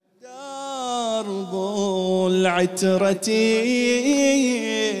العترة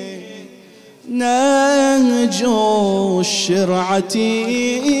نهج الشرعة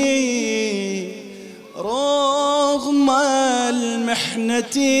رغم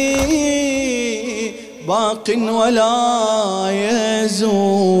المحنة باق ولا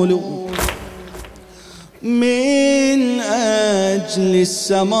يزول من أجل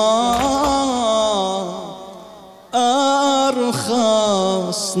السماء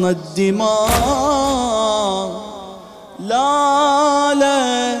أرخصنا الدماء لا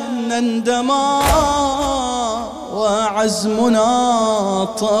لن نندما وعزمنا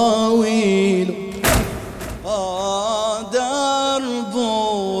طويل درب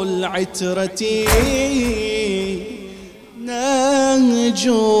العترة نهج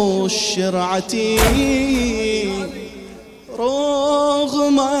الشرعة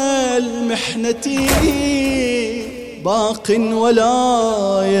رغم المحنة باق ولا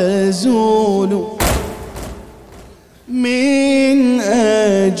يزول من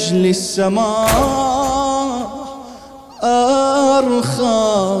أجل السماء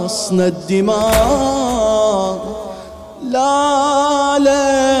أرخصنا الدماء لا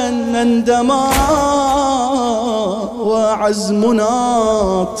لن نندما وعزمنا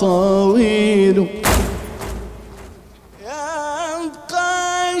طويل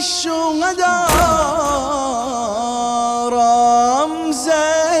يبقى الشهداء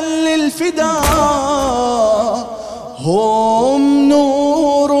رمزا للفداء هم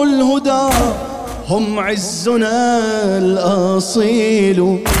نور الهدى هم عزنا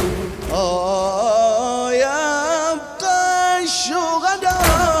الأصيل يبقى الشهداء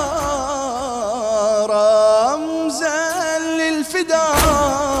رمزا للفداء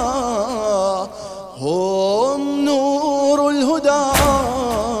هم نور الهدى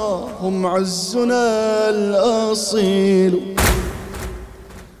هم عزنا الأصيل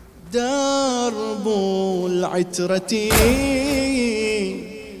درب العترة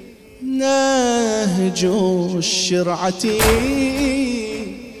نهج الشرعة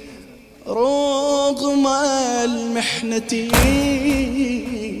رغم المحنة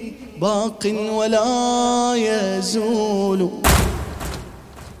باق ولا يزول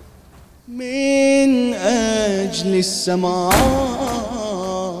من أجل السماء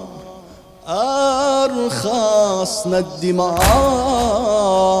أرخصنا الدماء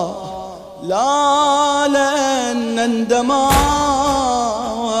لا لن نندما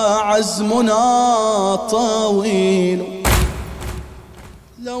وعزمنا طويل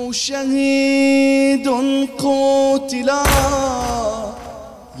لو شهيد قتلا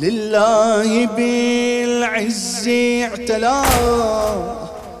لله بالعز اعتلى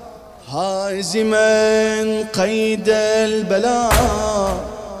هازما قيد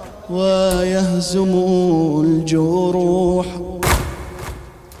البلاء ويهزم الجروح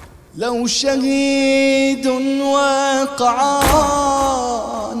لو شهيد وقع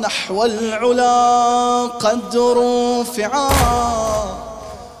نحو العلا قد رفعا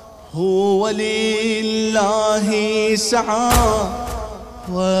هو لله سعى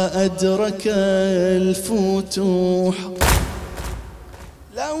وأدرك الفتوح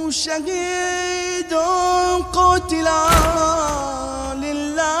لو شهيد قتلا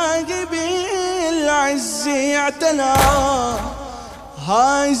لله بالعز اعتلى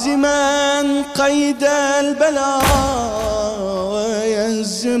هازما قيد البلاء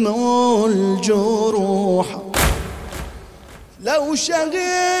ويهزم الجروح لو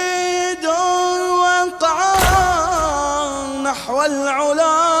شهيد وقع نحو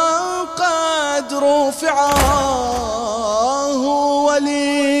العلا قد رفعا هو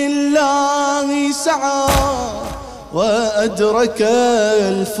لله سعى وأدرك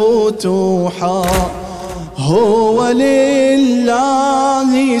الفتوح هو لله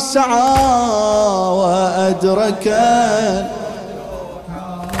سعى وأدرك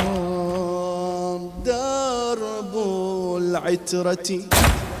درب العترة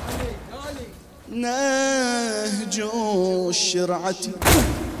نهج الشرعة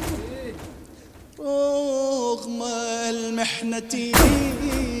رغم المحنة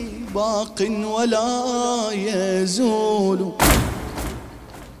باق ولا يزول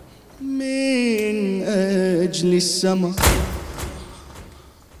من أجل السماء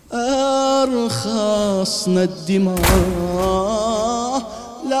أرخصنا الدماء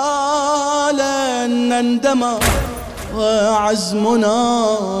لا لن نندم وعزمنا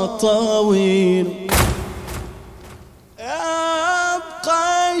طويل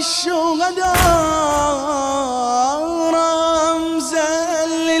يبقى الشهداء رمزا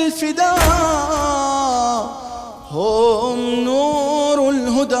للفداء هم نور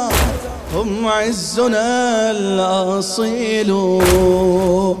الهدى هم عزنا الأصيل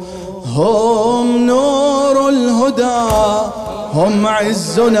هم نور هم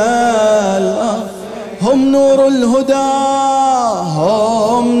عزنا، هم نور الهدى،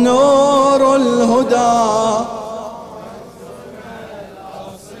 هم نور الهدى.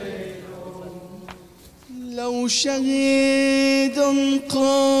 لو شهيد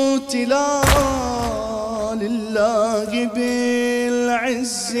قتلا لله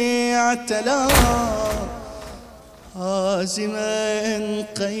بالعز اعتلى، هازما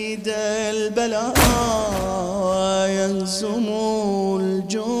قيد البلاء يهزم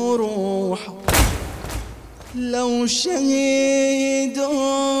الجروح. لو شهيد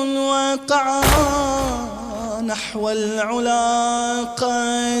وقع نحو العلا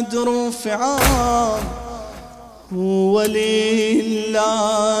قد رفعا، ولله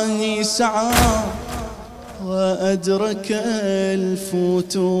سعى وأدرك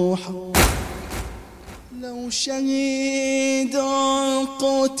الفتوح. لو شهيد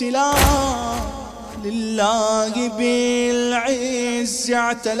قتلا لله بالعز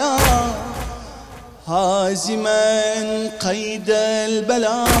اعتلى، هازما قيد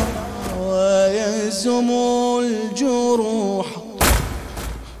البلاء ويهزم الجروح.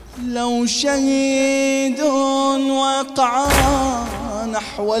 لو شهيد وقع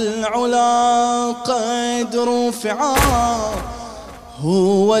نحو العلا قد رفعا،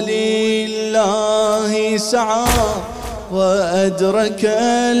 هو لله سعى وأدرك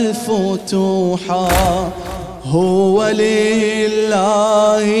الفتوح. هو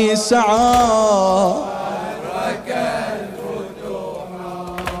لله سعى وأدرك الفتوح.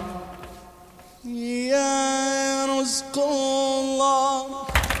 يا رزق الله،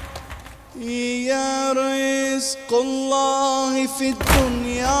 يا رزق الله في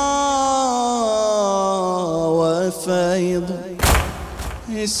الدنيا وفيض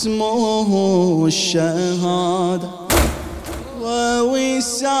اسمه الشهادة،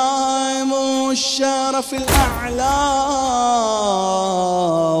 ووسام الشرف الأعلى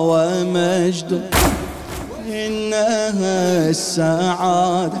ومجد إنها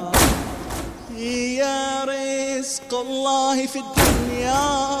السعادة. يا رزق الله في الدنيا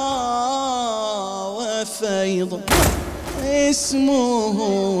وفيض اسمه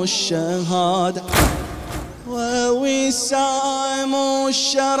الشهادة، ووسام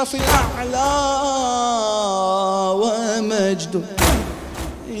الشرف الأعلى ومجد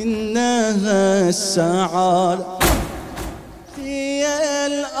إنها السعادة. هي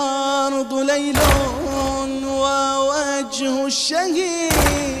الأرض ليل ووجه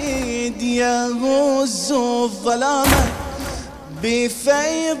الشهيد يغز الظلام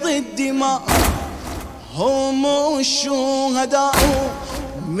بفيض الدماء، هم الشهداء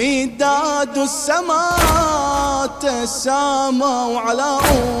مداد السماء تساموا على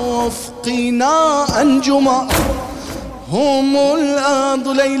أفقنا أنجما. هم الأرض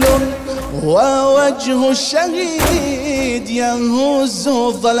ليل ووجه الشهيد يهز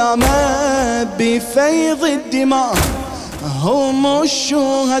الظلام بفيض الدماء، هم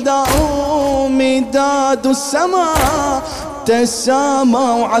الشهداء مداد السماء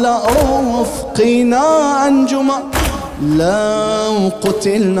تساموا على أفقنا أنجما. لو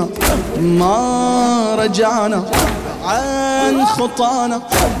قتلنا ما رجعنا عن خطانا،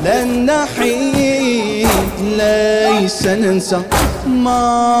 لن نحيد ليس ننسى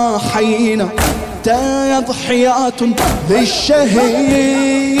ما حيينا، تضحيات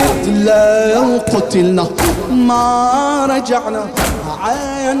للشهيد. لو قتلنا ما رجعنا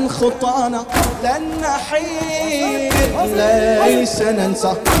عن خطانا، لن نحيد ليس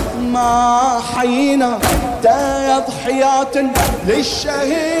ننسى ما حيينا، تضحيات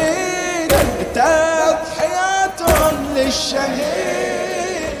للشهيد، تضحيات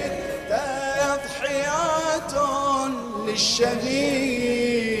للشهيد، تضحيات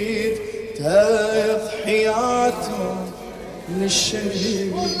للشهيد، تضحيات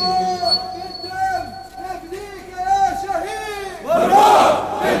للشهيد. والروح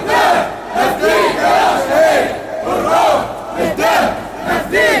بالدم نفديك يا شهيد، والروح بالدم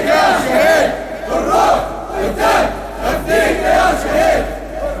نفديك يا شهيد، والروح بالدم نفديك يا شهيد،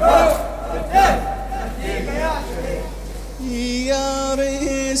 والروح بالدم نفديك يا شهيد. يا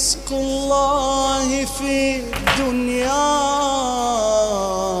رزق الله في الدنيا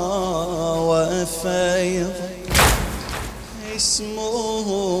وفيض اسمه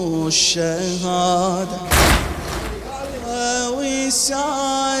الشهادة،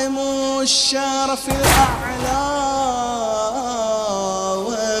 وسام الشرف الأعلى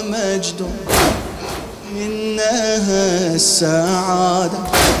ومجد إنها السعادة.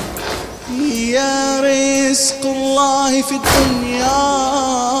 يا رزق الله في الدنيا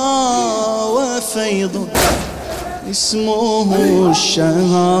وفيض اسمه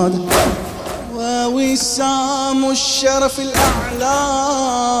الشهادة، وسام الشرف الأعلى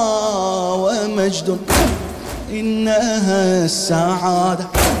ومجد إنها السعادة.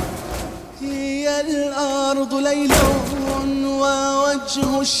 هي الأرض ليل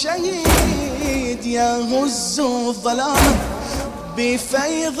ووجه الشهيد يهز الظلام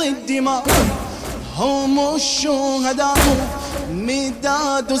بفيض الدماء. هم الشهداء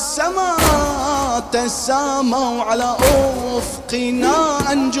مداد السماء تساموا على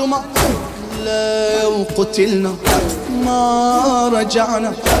أفقنا أنجما. لو قتلنا ما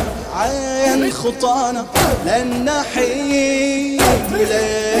رجعنا عين خطانا لن نحيد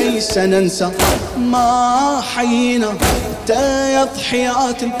ليس ننسى ما حيينا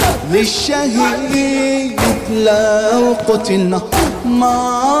تضحيات للشهيد. لو قتلنا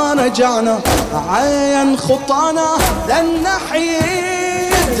ما رجعنا عين خطانا لن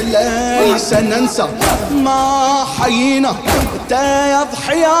نحيد ليس ننسى ما حيينا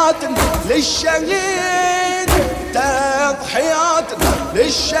تضحيات للشهيد. تضحيات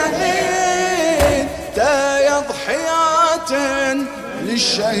للشهيد تضحيات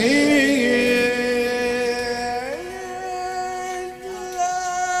للشهيد.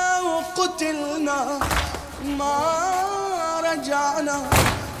 لو قتلنا ما رجعنا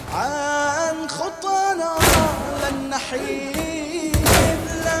عن خطانا لن نحيد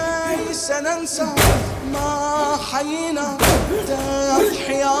ليس ننسى ما حيينا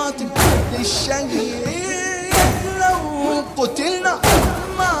تضحيات للشهيد. لو قتلنا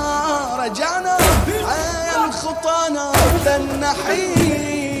ما رجعنا عن خطانا لن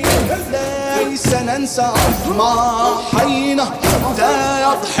نحيد ليس ننسى ما حيينا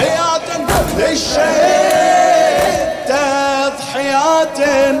تضحيات للشهيد. تضحيات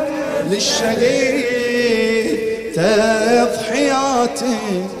للشهيد تضحيات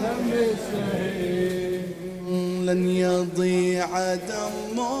لن يضيع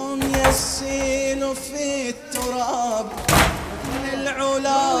دم يسيل في التراب.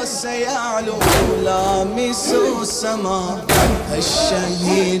 للعلا سيعلو لامس السماء.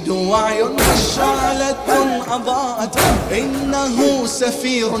 الشهيد وعي شعلة أضاءت إنه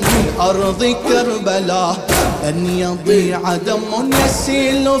سفير من أرض كربلاء. لن يضيع دم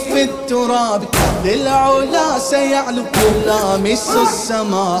يسيل في التراب. للعلا سيعلو لامس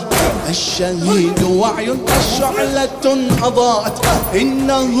السماء. الشهيد وعي شعلة أضاءت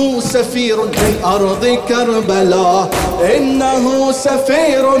إنه سفير من أرض كربلاء. إنه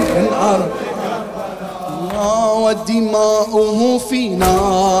سفير من أرض ودماؤه فينا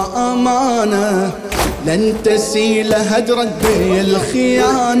أمانة لن تسيل هدرا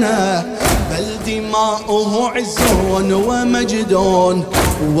بالخيانة. بل دماؤه عز ومجد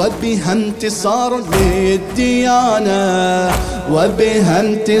وبها انتصار للديانة. وبها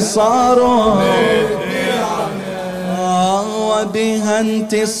انتصار وبها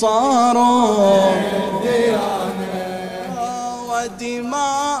انتصار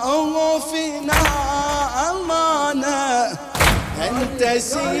ودماؤه فينا أمانة أن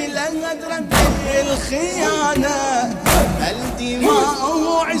تسيل هدرا بالخيانة. بل دماؤه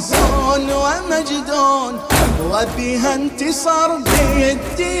عز ومجد وبها انتصار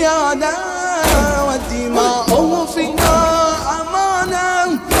للديانة. ودماؤه فينا أمانة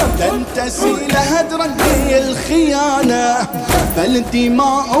لن تسيل هدرا بالخيانة. بل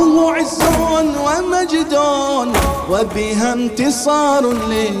دماؤه عز ومجد وبها انتصار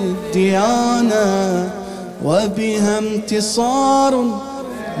للديانة. وبها انتصار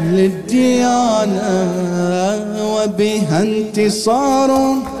للديانة. وبها انتصار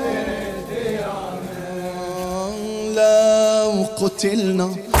لو قتلنا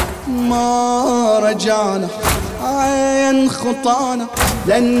ما رجعنا عين خطانا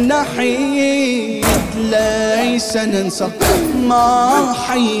لن نحيد ليس ننسى ما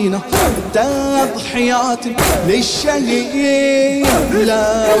حيينا تضحيات للشهيد.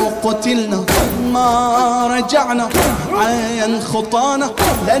 لو قتلنا ما رجعنا عين خطانا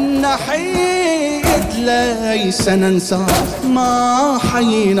لن نحيد ليس ننسى ما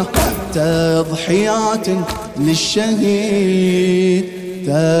حيينا تضحيات للشهيد.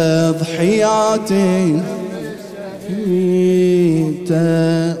 تضحيات دم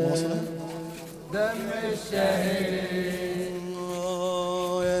الشهيد.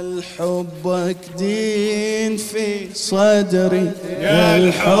 يا الحبك دين في صدري. يا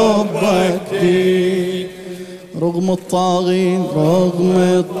الحبك دين رغم الطاغين رغم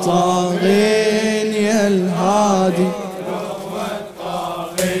الطاغين يا الهادي. رغم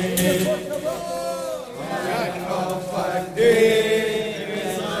الطاغين يا الحبك دين في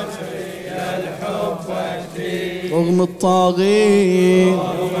صدري. يا الحبك دين رغم الطاغين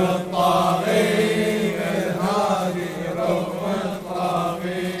رغم الطاغين الهادي. رغم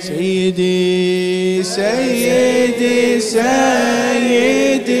الطاغين سيدي سيدي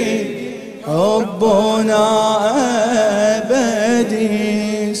سيدي حبنا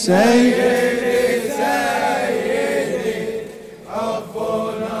أبدي سيدي سيدي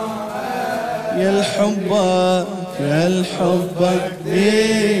حبنا يا الحبك يا الحبك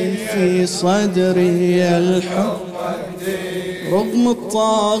دين في صدري يا الحب رغم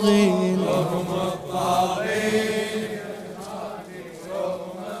الطاغين